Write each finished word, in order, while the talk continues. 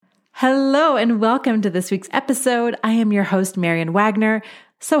Hello and welcome to this week's episode. I am your host, Marian Wagner.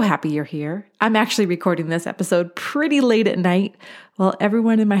 So happy you're here. I'm actually recording this episode pretty late at night while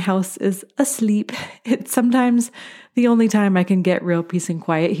everyone in my house is asleep. It's sometimes the only time I can get real peace and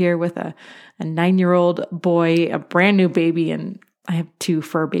quiet here with a 9-year-old boy, a brand new baby, and I have 2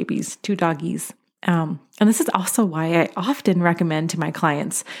 fur babies, 2 doggies. And this is also why I often recommend to my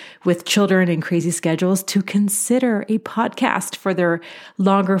clients with children and crazy schedules to consider a podcast for their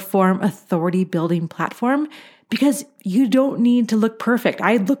longer form authority building platform, because you don't need to look perfect.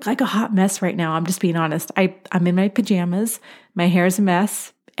 I look like a hot mess right now. I'm just being honest. I'm in my pajamas, my hair's a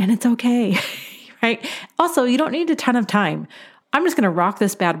mess, and it's okay, right? Also, you don't need a ton of time. I'm just going to rock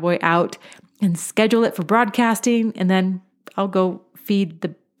this bad boy out and schedule it for broadcasting, and then I'll go feed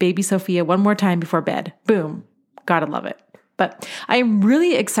the baby Sophia one more time before bed. Boom. Gotta love it. But I'm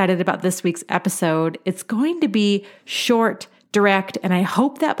really excited about this week's episode. It's going to be short, direct, and I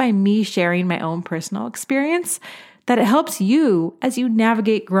hope that by me sharing my own personal experience, that it helps you as you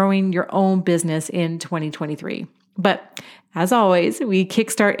navigate growing your own business in 2023. But as always, we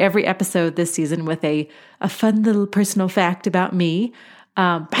kickstart every episode this season with a fun little personal fact about me.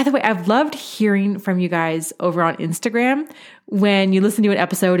 By the way, I've loved hearing from you guys over on Instagram when you listen to an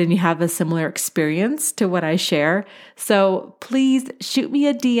episode and you have a similar experience to what I share. So please shoot me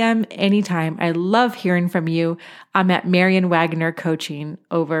a DM anytime. I love hearing from you. I'm at Marian Wagner Coaching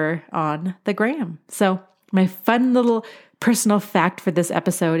over on the gram. So my fun little personal fact for this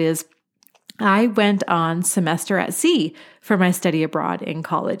episode is I went on semester at sea for my study abroad in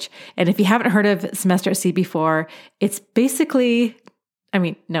college. And if you haven't heard of semester at sea before, it's basically...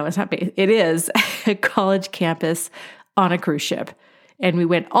 no, it's not. It is a college campus on a cruise ship. And we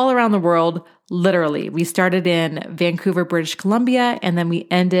went all around the world, literally. We started in Vancouver, British Columbia, and then we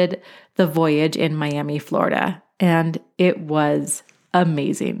ended the voyage in Miami, Florida. And it was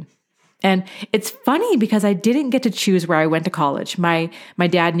amazing. And it's funny because I didn't get to choose where I went to college. My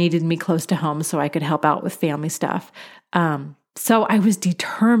dad needed me close to home so I could help out with family stuff. So I was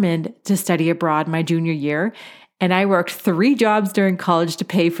determined to study abroad my junior year. And I worked 3 jobs during college to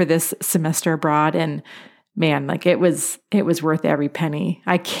pay for this semester abroad. And man, it was worth every penny.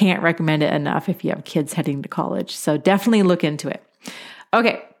 I can't recommend it enough if you have kids heading to college. So definitely look into it.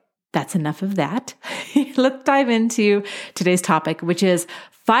 Okay, that's enough of that. Let's dive into today's topic, which is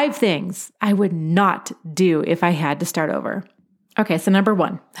 5 things I would not do if I had to start over. Okay, so number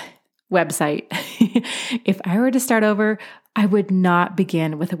 1, website. If I were to start over, I would not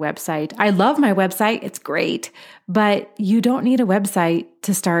begin with a website. I love my website. It's great, but you don't need a website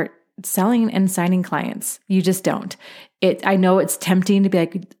to start selling and signing clients. You just don't. I know it's tempting to be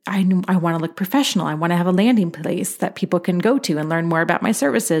like, I want to look professional. I want to have a landing place that people can go to and learn more about my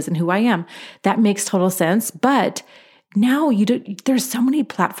services and who I am. That makes total sense. But now there's so many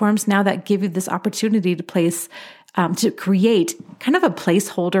platforms now that give you this opportunity to create kind of a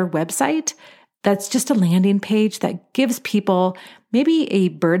placeholder website that's just a landing page that gives people maybe a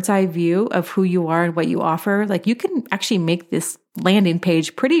bird's eye view of who you are and what you offer. You can actually make this landing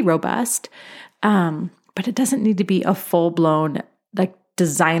page pretty robust, but it doesn't need to be a full-blown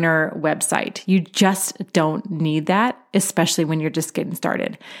designer website. You just don't need that, especially when you're just getting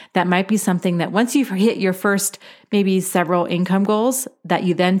started. That might be something that once you've hit your first maybe several income goals, that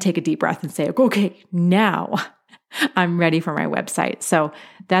you then take a deep breath and say, okay, now I'm ready for my website. So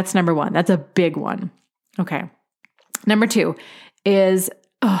that's number 1. That's a big one. Okay. Number 2 is,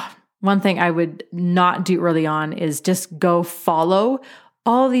 one thing I would not do early on is just go follow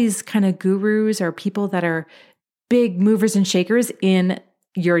all these kind of gurus or people that are big movers and shakers in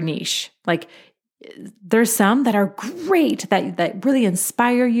your niche. There's some that are great, that really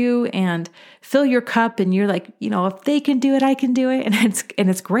inspire you and fill your cup. And you're like, if they can do it, I can do it. And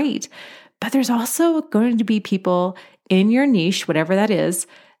it's great. But there's also going to be people in your niche, whatever that is,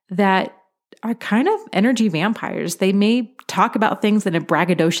 that are kind of energy vampires. They may talk about things in a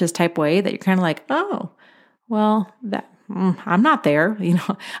braggadocious type way that you're kind of like, oh, well, I'm not there.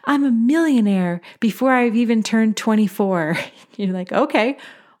 I'm a millionaire before I've even turned 24. You're like, okay,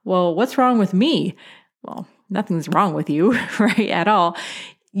 well, what's wrong with me? Well, nothing's wrong with you, right, at all.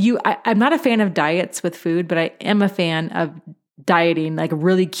 I'm not a fan of diets with food, but I am a fan of dieting,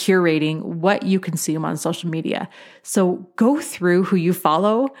 really curating what you consume on social media. So go through who you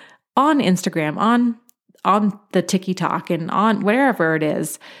follow on Instagram, on the TikTok, and on wherever it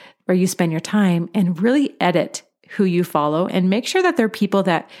is where you spend your time, and really edit who you follow and make sure that they're people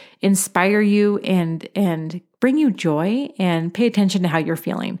that inspire you and bring you joy, and pay attention to how you're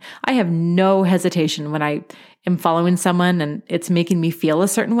feeling. I have no hesitation when I am following someone and it's making me feel a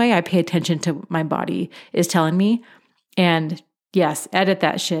certain way. I pay attention to what my body is telling me. And Yes, edit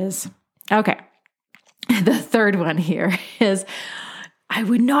that shiz. Okay. The third one here is I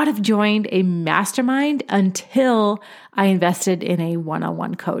would not have joined a mastermind until I invested in a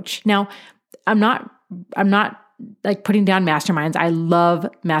one-on-one coach. Now, I'm not like putting down masterminds. I love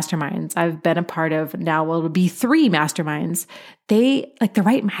masterminds. I've been a part of now, well, it'll be 3 masterminds. They like the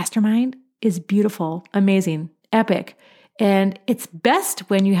right mastermind is beautiful, amazing, epic. And it's best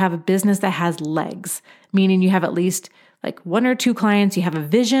when you have a business that has legs, meaning you have at least like 1 or 2 clients, you have a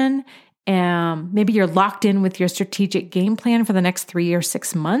vision, and maybe you're locked in with your strategic game plan for the next 3 or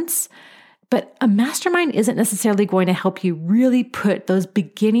 6 months. But a mastermind isn't necessarily going to help you really put those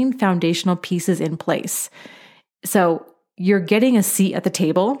beginning foundational pieces in place. So you're getting a seat at the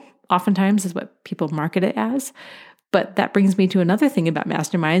table, oftentimes is what people market it as. But that brings me to another thing about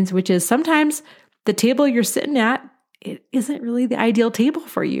masterminds, which is sometimes the table you're sitting at, it isn't really the ideal table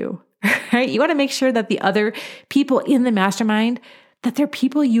for you, right? You want to make sure that the other people in the mastermind, that they're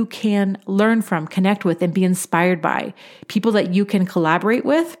people you can learn from, connect with, and be inspired by, people that you can collaborate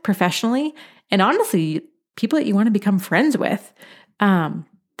with professionally, and honestly, people that you want to become friends with.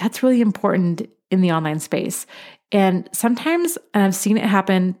 That's really important in the online space. And sometimes, and I've seen it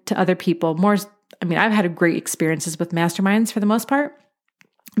happen to other people I've had great experiences with masterminds for the most part,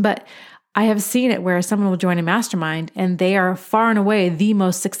 but I have seen it where someone will join a mastermind and they are far and away the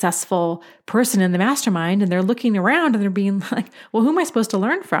most successful person in the mastermind. And they're looking around and they're being like, well, who am I supposed to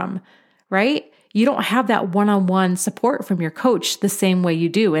learn from? Right? You don't have that one-on-one support from your coach the same way you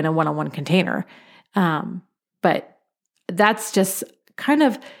do in a one-on-one container. But that's just kind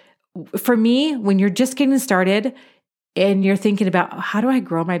of, for me, when you're just getting started and you're thinking about how do I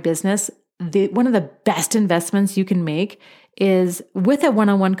grow my business, one of the best investments you can make is with a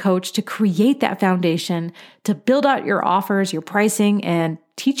one-on-one coach to create that foundation, to build out your offers, your pricing, and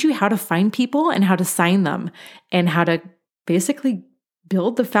teach you how to find people and how to sign them and how to basically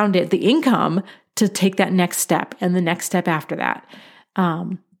build the income to take that next step and the next step after that.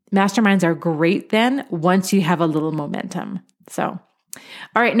 Masterminds are great then once you have a little momentum. So,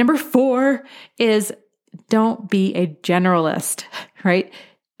 all right, number 4 is don't be a generalist, right?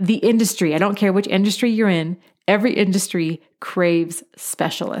 The industry, I don't care which industry you're in, every industry craves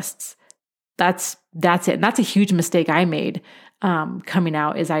specialists. That's it. And that's a huge mistake I made coming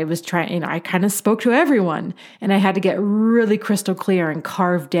out is I was trying, I kind of spoke to everyone and I had to get really crystal clear and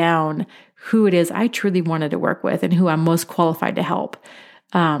carve down who it is I truly wanted to work with and who I'm most qualified to help.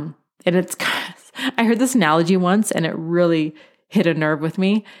 And I heard this analogy once and it really hit a nerve with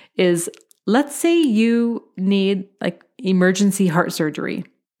me is let's say you need like emergency heart surgery,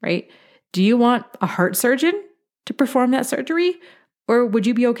 right? Do you want a heart surgeon to perform that surgery? Or would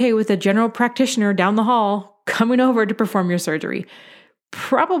you be okay with a general practitioner down the hall coming over to perform your surgery?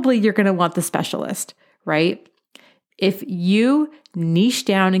 Probably you're going to want the specialist, right? If you niche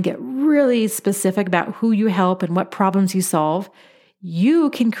down and get really specific about who you help and what problems you solve, you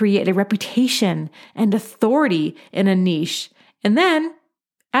can create a reputation and authority in a niche. And then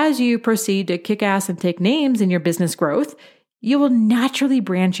as you proceed to kick ass and take names in your business growth, you will naturally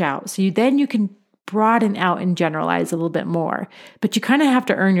branch out. So you can broaden out and generalize a little bit more, but you kind of have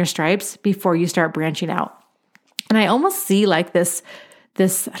to earn your stripes before you start branching out. And I almost see like this, I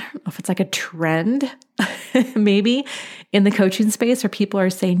don't know if it's like a trend, maybe in the coaching space where people are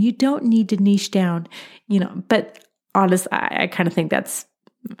saying, you don't need to niche down, but honest, I kind of think that's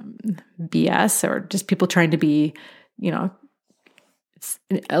BS or just people trying to be,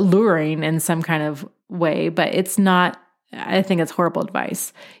 alluring in some kind of way, but it's not. I think it's horrible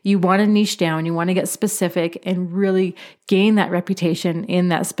advice. You want to niche down, you want to get specific and really gain that reputation in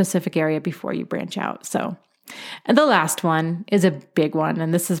that specific area before you branch out. So, and the last one is a big one.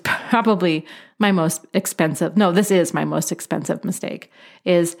 And this is probably this is my most expensive mistake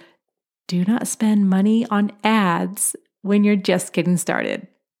is do not spend money on ads when you're just getting started.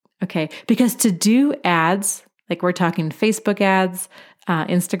 Okay. Because to do ads, like we're talking Facebook ads,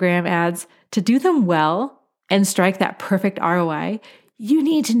 Instagram ads, to do them well, and strike that perfect ROI, you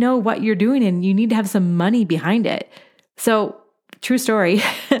need to know what you're doing and you need to have some money behind it. So, true story,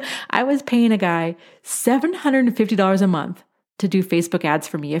 I was paying a guy $750 a month to do Facebook ads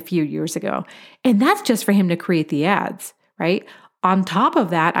for me a few years ago. And that's just for him to create the ads, right? On top of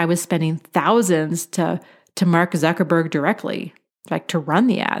that, I was spending thousands to Mark Zuckerberg directly, like to run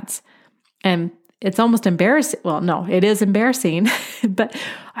the ads. And it's almost embarrassing. Well, no, it is embarrassing, but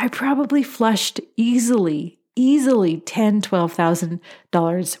I probably flushed easily $10,000,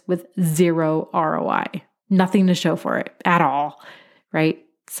 $12,000 with zero ROI, nothing to show for it at all, right?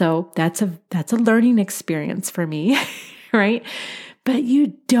 So that's a learning experience for me, right? But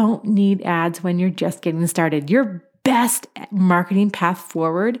you don't need ads when you're just getting started. Your best marketing path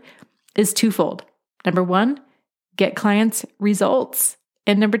forward is twofold. Number one, get clients results.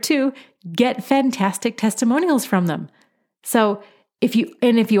 And number two, get fantastic testimonials from them. So if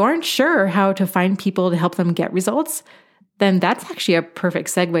you aren't sure how to find people to help them get results, then that's actually a perfect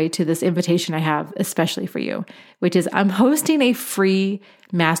segue to this invitation I have, especially for you, which is I'm hosting a free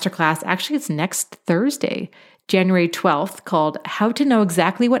masterclass. Actually, it's next Thursday, January 12th, called How to Know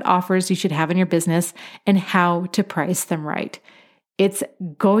Exactly What Offers You Should Have in Your Business and How to Price Them Right. It's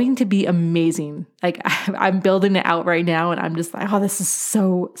going to be amazing. Like I'm building it out right now and I'm just like, oh, this is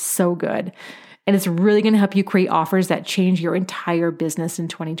so, so good. And it's really going to help you create offers that change your entire business in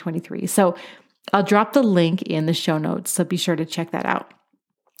 2023. So I'll drop the link in the show notes. So be sure to check that out.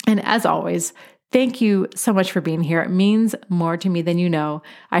 And as always, thank you so much for being here. It means more to me than you know.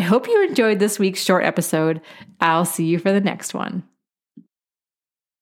 I hope you enjoyed this week's short episode. I'll see you for the next one.